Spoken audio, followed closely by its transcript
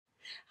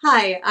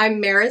Hi,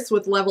 I'm Maris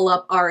with Level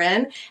Up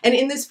RN, and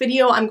in this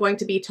video I'm going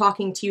to be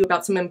talking to you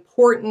about some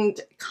important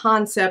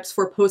concepts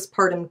for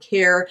postpartum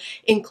care,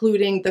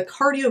 including the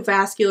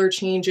cardiovascular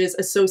changes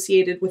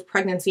associated with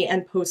pregnancy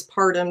and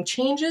postpartum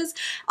changes,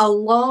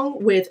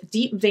 along with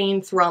deep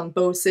vein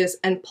thrombosis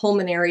and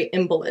pulmonary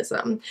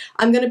embolism.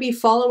 I'm going to be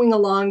following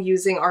along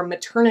using our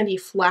maternity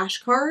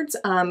flashcards.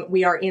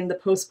 We are in the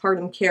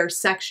postpartum care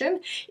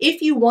section.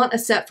 If you want a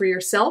set for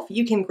yourself,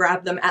 you can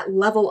grab them at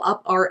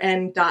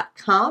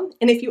leveluprn.com,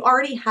 and if you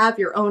already have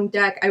your own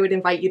deck, I would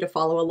invite you to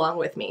follow along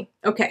with me.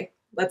 Okay,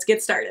 let's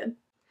get started.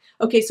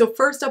 Okay, so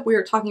first up, we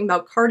are talking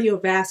about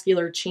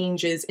cardiovascular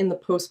changes in the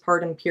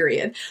postpartum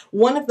period.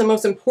 One of the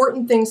most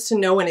important things to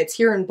know, and it's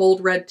here in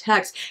bold red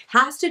text,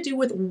 has to do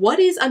with what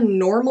is a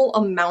normal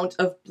amount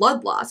of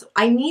blood loss.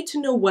 I need to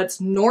know what's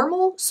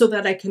normal so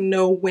that I can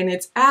know when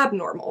it's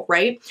abnormal,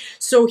 right?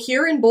 So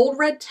here in bold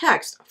red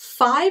text,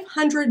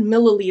 500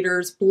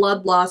 milliliters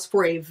blood loss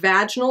for a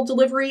vaginal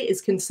delivery is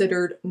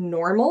considered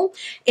normal,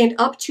 and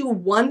up to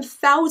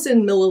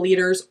 1,000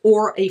 milliliters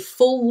or a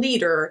full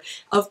liter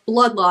of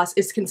blood loss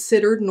is considered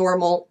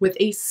normal with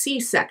a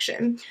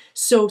C-section.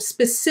 So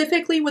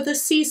specifically with a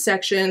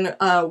C-section,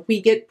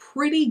 we get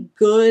pretty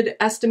good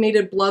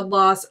estimated blood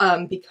loss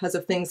because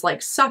of things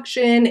like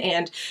suction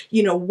and,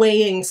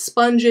 weighing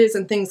sponges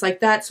and things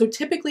like that. So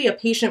typically a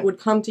patient would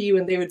come to you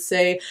and they would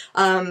say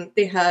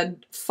they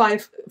had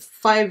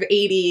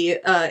 580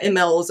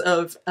 mLs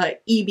of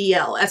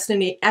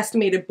EBL,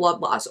 estimated blood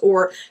loss,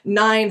 or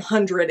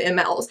 900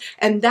 mLs.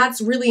 And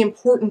that's really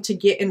important to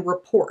get in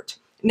report.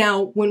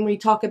 Now, when we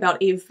talk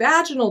about a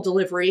vaginal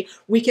delivery,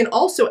 we can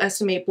also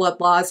estimate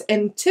blood loss,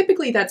 and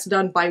typically that's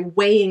done by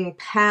weighing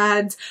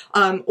pads,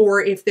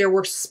 or if there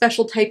were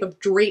special type of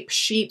drape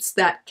sheets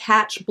that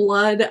catch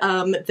blood,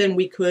 then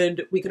we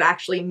could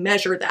actually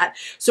measure that.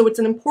 So it's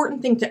an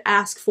important thing to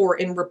ask for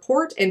in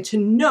report and to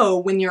know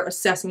when you're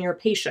assessing your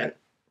patient.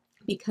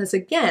 Because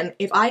again,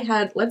 if I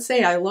had, let's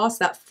say I lost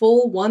that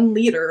full 1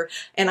 liter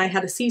and I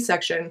had a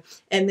C-section,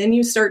 and then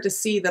you start to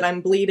see that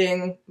I'm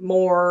bleeding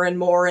more and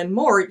more and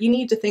more, you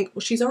need to think,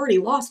 well, she's already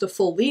lost a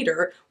full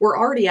liter. We're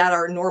already at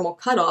our normal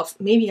cutoff.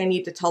 Maybe I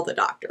need to tell the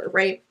doctor,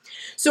 right?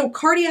 So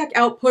cardiac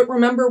output,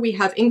 remember we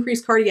have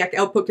increased cardiac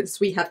output because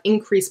we have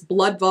increased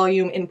blood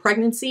volume in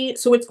pregnancy.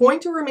 So it's going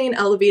to remain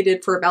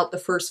elevated for about the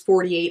first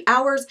 48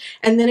 hours,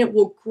 and then it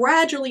will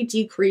gradually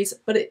decrease,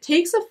 but it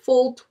takes a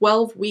full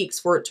 12 weeks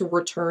for it to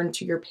return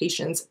to your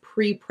patient's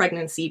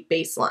pre-pregnancy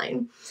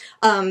baseline.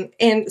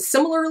 And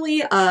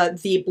similarly,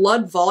 the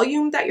blood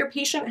volume that your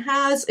patient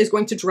has is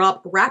going to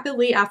drop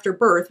rapidly after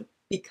birth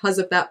because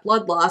of that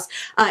blood loss,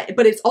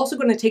 but it's also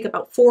going to take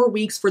about 4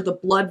 weeks for the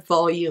blood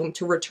volume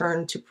to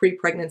return to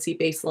pre-pregnancy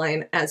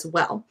baseline as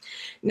well.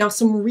 Now,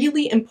 some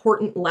really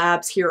important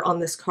labs here on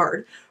this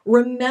card.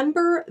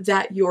 Remember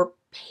that your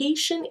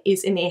patient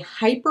is in a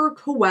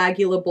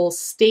hypercoagulable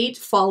state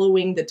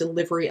following the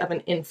delivery of an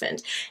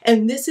infant,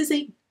 and this is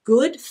a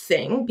good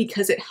thing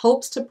because it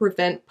helps to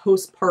prevent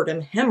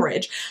postpartum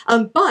hemorrhage.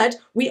 But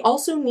we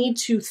also need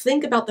to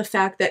think about the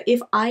fact that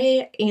if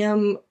I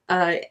am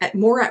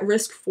more at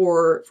risk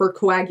for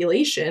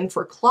coagulation,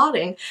 for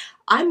clotting,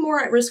 I'm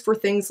more at risk for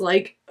things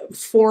like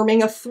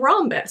forming a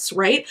thrombus,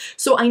 right?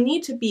 So I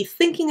need to be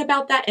thinking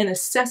about that and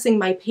assessing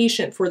my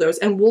patient for those,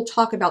 and we'll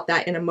talk about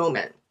that in a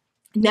moment.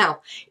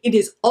 Now, it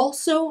is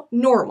also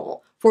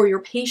normal for your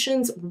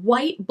patient's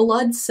white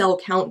blood cell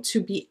count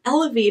to be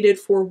elevated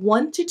for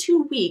 1 to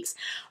 2 weeks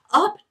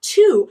up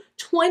to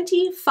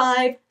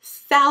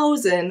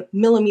 25,000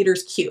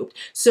 millimeters cubed.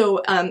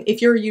 So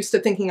if you're used to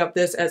thinking of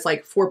this as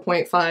like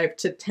 4.5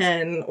 to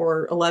 10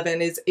 or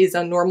 11 is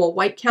a normal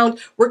white count,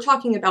 we're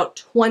talking about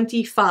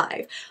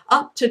 25.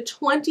 Up to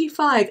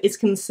 25 is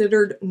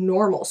considered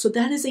normal. So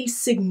that is a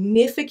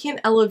significant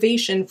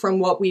elevation from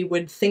what we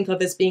would think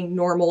of as being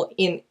normal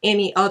in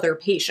any other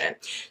patient.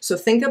 So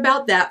think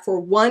about that. For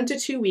 1 to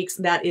 2 weeks,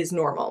 that is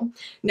normal.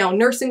 Now,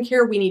 nursing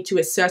care, we need to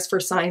assess for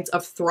signs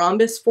of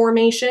thrombus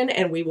formation,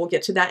 and we will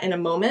get to that in a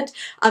moment.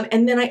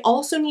 And then I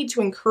also need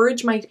to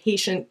encourage my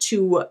patient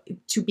to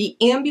be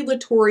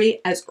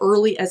ambulatory as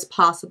early as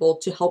possible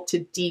to help to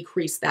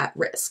decrease that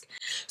risk.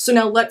 So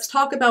now let's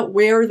talk about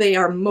where they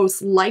are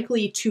most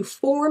likely to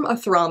form a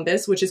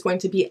thrombus, which is going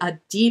to be a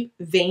deep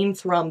vein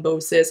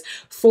thrombosis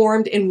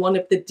formed in one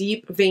of the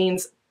deep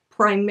veins,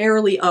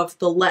 primarily of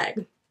the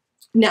leg.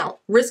 Now,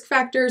 risk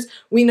factors,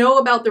 we know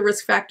about the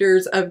risk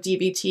factors of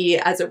DVT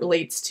as it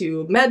relates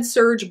to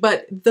med-surg,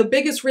 but the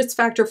biggest risk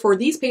factor for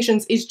these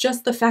patients is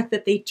just the fact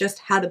that they just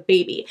had a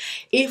baby.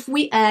 If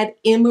we add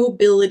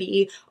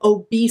immobility,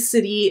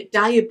 obesity,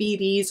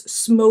 diabetes,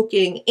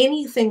 smoking,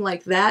 anything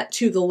like that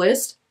to the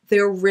list,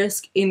 their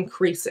risk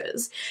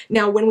increases.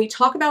 Now, when we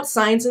talk about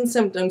signs and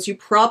symptoms, you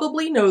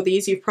probably know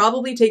these, you've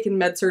probably taken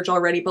med-surg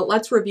already, but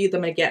let's review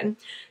them again.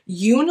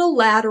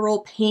 Unilateral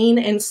pain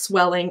and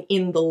swelling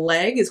in the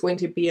leg is going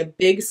to be a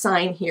big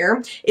sign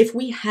here. If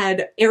we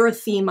had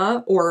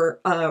erythema or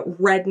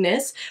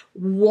redness,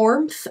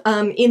 warmth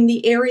in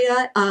the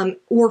area,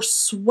 or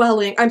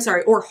swelling,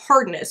 or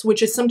hardness,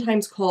 which is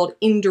sometimes called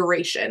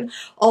induration,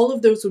 all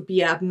of those would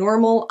be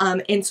abnormal.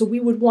 And so we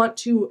would want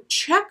to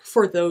check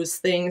for those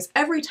things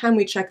every time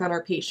we check on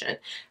our patient.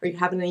 Are you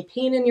having any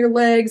pain in your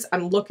legs?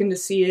 I'm looking to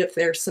see if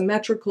they're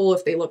symmetrical,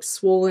 if they look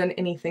swollen,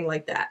 anything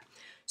like that.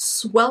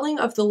 Swelling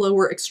of the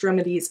lower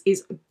extremities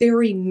is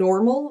very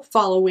normal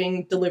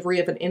following delivery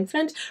of an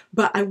infant,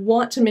 but I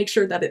want to make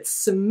sure that it's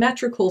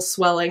symmetrical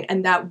swelling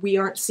and that we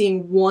aren't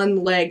seeing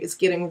one leg is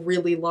getting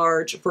really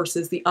large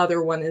versus the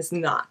other one is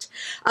not.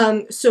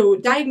 So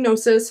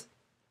diagnosis.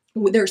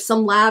 There's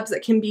some labs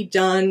that can be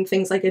done,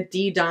 things like a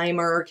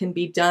D-dimer can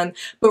be done,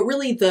 but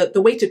really the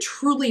way to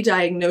truly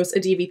diagnose a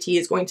DVT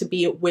is going to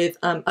be with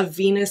a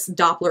venous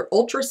Doppler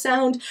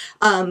ultrasound.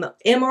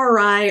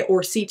 MRI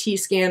or CT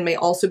scan may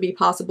also be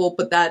possible,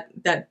 but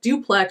that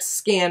duplex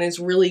scan is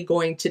really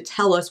going to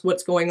tell us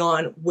what's going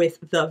on with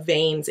the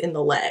veins in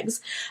the legs.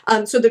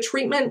 So the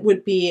treatment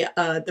would be,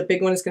 the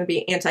big one is going to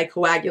be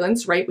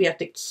anticoagulants, right? We have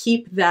to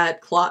keep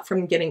that clot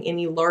from getting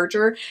any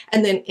larger,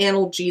 and then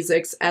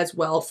analgesics as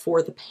well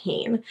for the pain.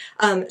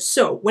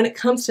 So when it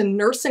comes to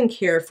nursing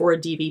care for a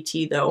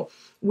DVT though,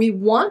 we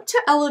want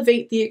to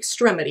elevate the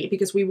extremity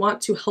because we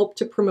want to help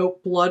to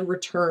promote blood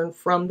return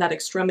from that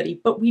extremity,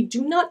 but we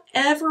do not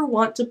ever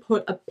want to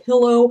put a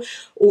pillow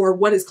or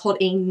what is called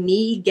a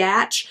knee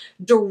gatch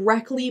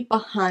directly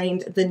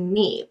behind the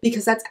knee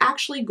because that's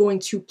actually going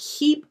to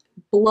keep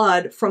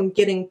blood from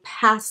getting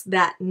past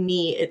that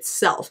knee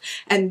itself,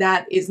 and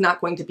that is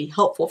not going to be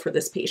helpful for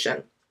this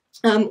patient.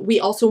 We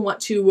also want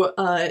to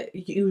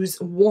use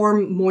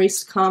warm,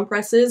 moist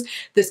compresses.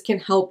 This can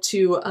help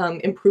to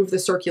improve the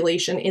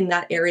circulation in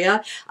that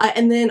area.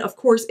 And then, of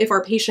course, if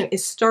our patient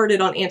is started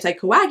on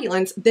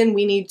anticoagulants, then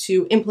we need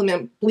to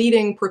implement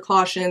bleeding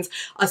precautions,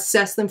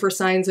 assess them for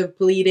signs of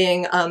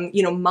bleeding,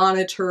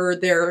 monitor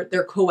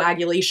their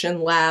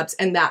coagulation labs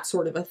and that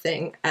sort of a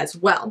thing as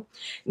well.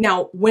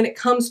 Now, when it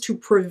comes to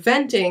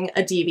preventing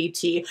a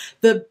DVT,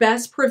 the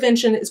best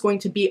prevention is going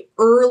to be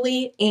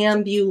early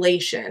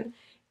ambulation.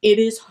 It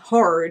is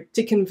hard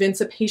to convince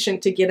a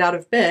patient to get out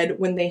of bed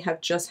when they have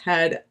just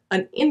had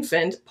an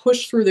infant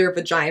pushed through their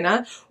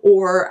vagina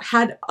or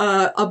had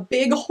a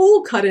big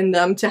hole cut in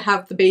them to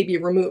have the baby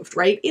removed,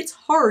 right? It's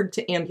hard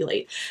to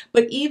ambulate.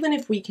 But even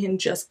if we can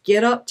just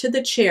get up to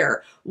the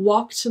chair,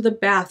 walk to the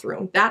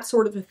bathroom, that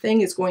sort of a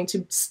thing is going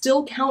to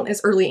still count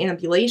as early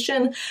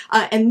ambulation.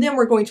 And then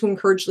we're going to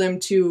encourage them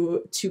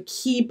to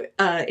keep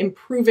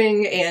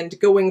improving and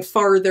going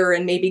farther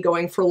and maybe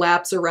going for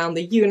laps around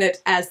the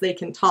unit as they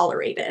can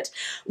tolerate it.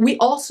 We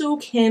also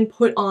can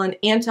put on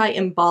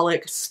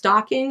anti-embolic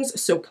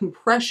stockings, so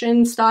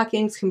compression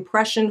stockings,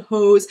 compression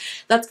hose.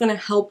 That's going to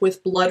help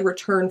with blood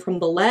return from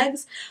the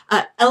legs.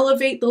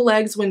 Elevate the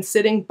legs when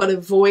sitting, but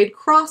avoid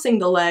crossing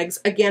the legs.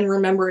 Again,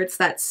 remember, it's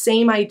that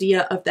same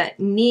idea of that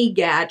knee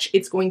gatch.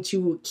 It's going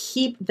to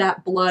keep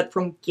that blood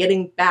from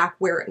getting back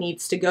where it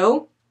needs to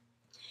go.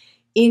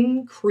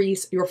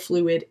 Increase your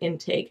fluid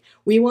intake.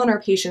 We want our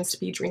patients to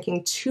be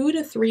drinking 2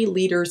 to 3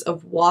 liters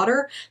of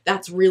water.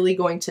 That's really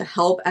going to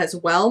help as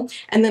well.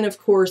 And then, of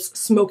course,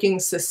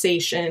 smoking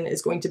cessation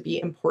is going to be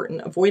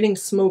important. Avoiding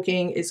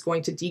smoking is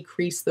going to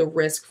decrease the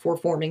risk for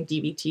forming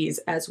DVTs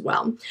as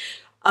well.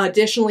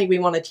 Additionally, we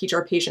want to teach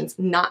our patients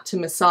not to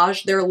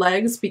massage their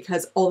legs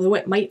because although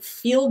it might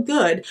feel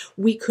good,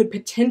 we could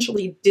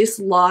potentially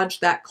dislodge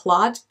that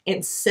clot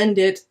and send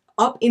it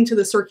up into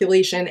the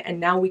circulation, and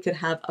now we could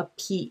have a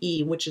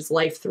PE, which is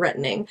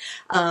life-threatening.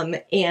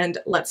 And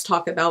let's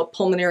talk about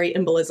pulmonary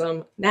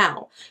embolism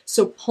now.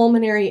 So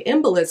pulmonary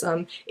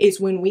embolism is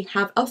when we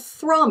have a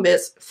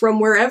thrombus from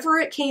wherever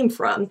it came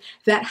from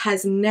that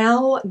has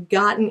now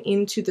gotten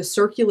into the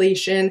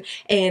circulation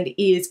and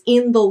is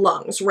in the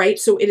lungs, right?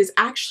 So it is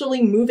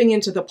actually moving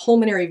into the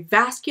pulmonary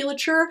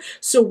vasculature.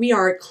 So we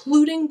are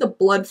occluding the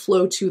blood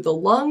flow to the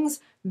lungs.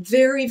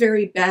 Very,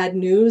 very bad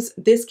news.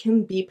 This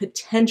can be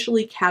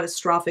potentially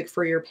catastrophic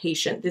for your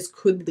patient. This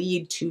could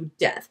lead to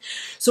death.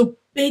 So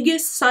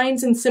biggest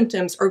signs and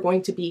symptoms are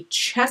going to be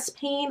chest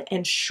pain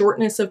and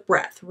shortness of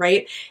breath,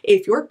 right?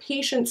 If your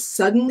patient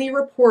suddenly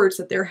reports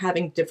that they're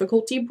having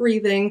difficulty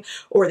breathing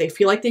or they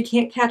feel like they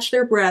can't catch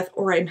their breath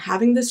or I'm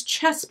having this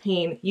chest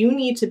pain, you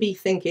need to be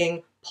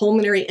thinking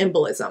pulmonary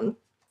embolism.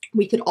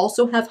 We could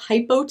also have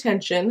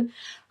hypotension,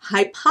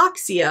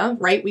 hypoxia,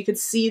 right? We could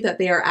see that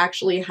they are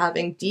actually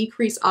having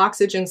decreased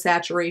oxygen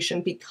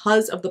saturation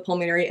because of the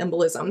pulmonary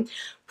embolism.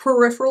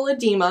 Peripheral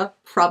edema,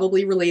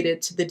 probably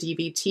related to the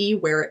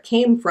DVT, where it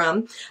came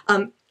from.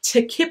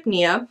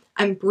 Tachypnea,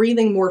 I'm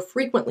breathing more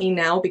frequently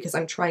now because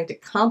I'm trying to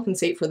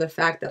compensate for the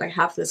fact that I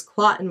have this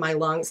clot in my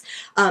lungs.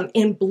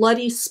 And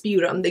bloody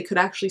sputum, they could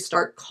actually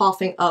start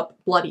coughing up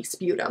bloody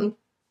sputum.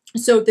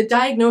 So the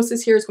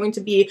diagnosis here is going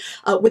to be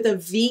with a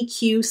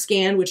VQ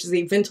scan, which is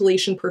a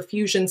ventilation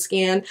perfusion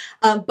scan,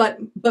 but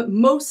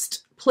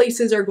most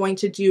places are going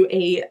to do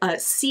a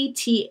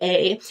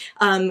CTA.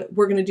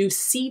 We're going to do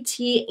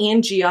CT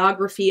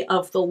angiography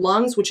of the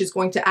lungs, which is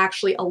going to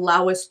actually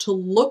allow us to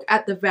look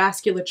at the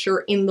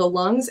vasculature in the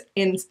lungs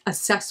and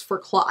assess for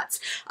clots.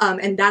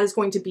 And that is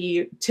going to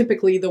be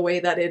typically the way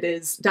that it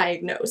is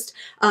diagnosed.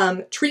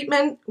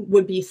 Treatment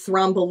would be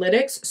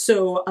thrombolytics,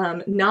 so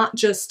not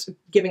just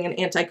giving an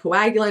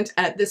anticoagulant.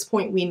 At this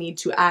point, we need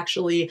to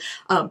actually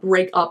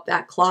break up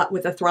that clot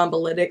with a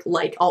thrombolytic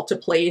like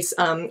alteplase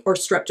or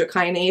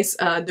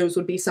streptokinase. Those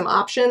would be some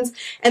options.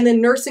 And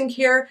then nursing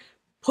care,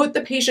 put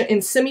the patient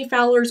in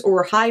semi-Fowlers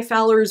or high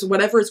Fowlers,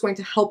 whatever is going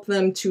to help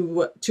them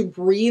to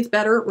breathe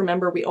better.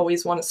 Remember, we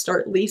always want to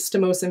start least to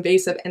most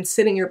invasive, and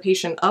sitting your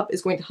patient up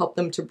is going to help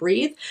them to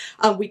breathe.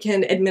 We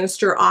can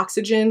administer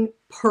oxygen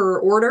per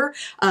order.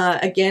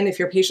 Again, if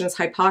your patient is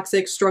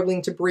hypoxic,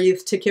 struggling to breathe,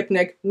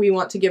 tachypnic, we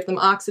want to give them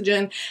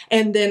oxygen.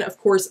 And then, of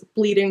course,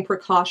 bleeding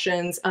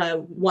precautions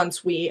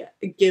once we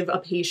give a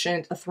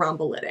patient a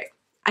thrombolytic.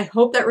 I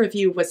hope that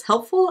review was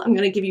helpful. I'm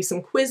going to give you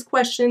some quiz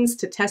questions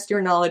to test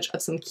your knowledge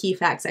of some key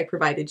facts I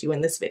provided you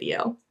in this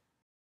video.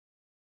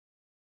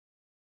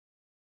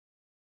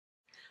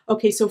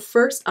 Okay, so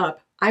first up,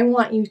 I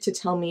want you to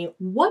tell me,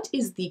 what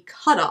is the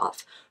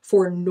cutoff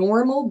for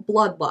normal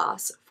blood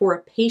loss for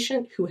a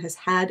patient who has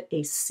had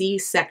a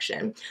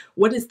C-section?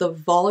 What is the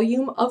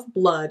volume of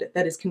blood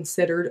that is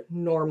considered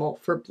normal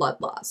for blood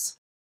loss?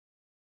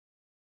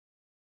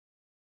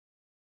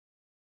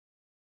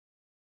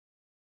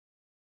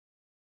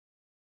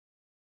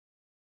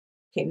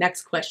 Okay,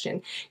 next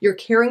question. You're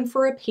caring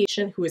for a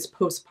patient who is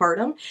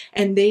postpartum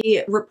and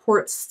they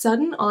report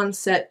sudden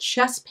onset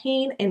chest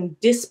pain and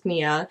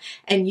dyspnea,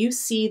 and you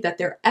see that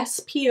their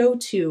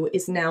SpO2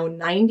 is now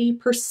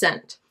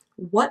 90%.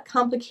 What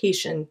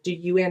complication do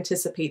you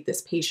anticipate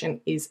this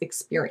patient is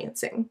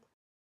experiencing?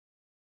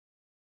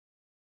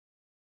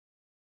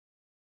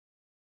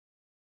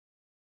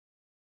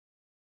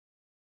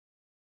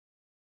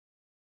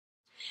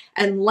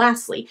 And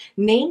lastly,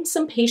 name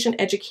some patient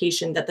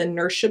education that the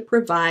nurse should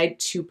provide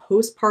to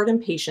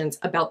postpartum patients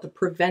about the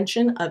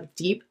prevention of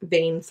deep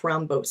vein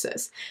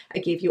thrombosis. I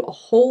gave you a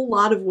whole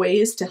lot of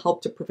ways to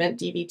help to prevent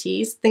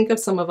DVTs. Think of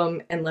some of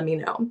them and let me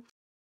know.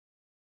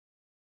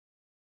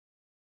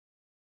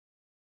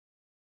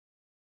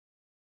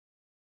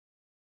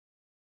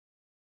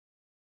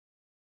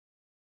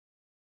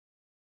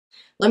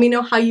 Let me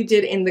know how you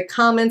did in the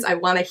comments. I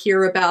want to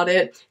hear about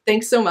it.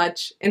 Thanks so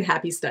much and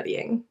happy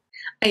studying.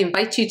 I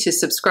invite you to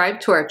subscribe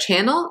to our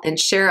channel and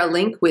share a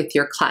link with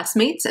your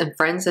classmates and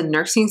friends in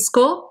nursing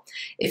school.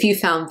 If you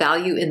found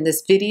value in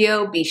this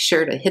video, be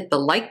sure to hit the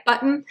like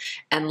button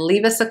and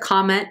leave us a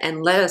comment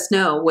and let us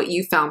know what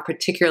you found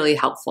particularly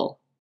helpful.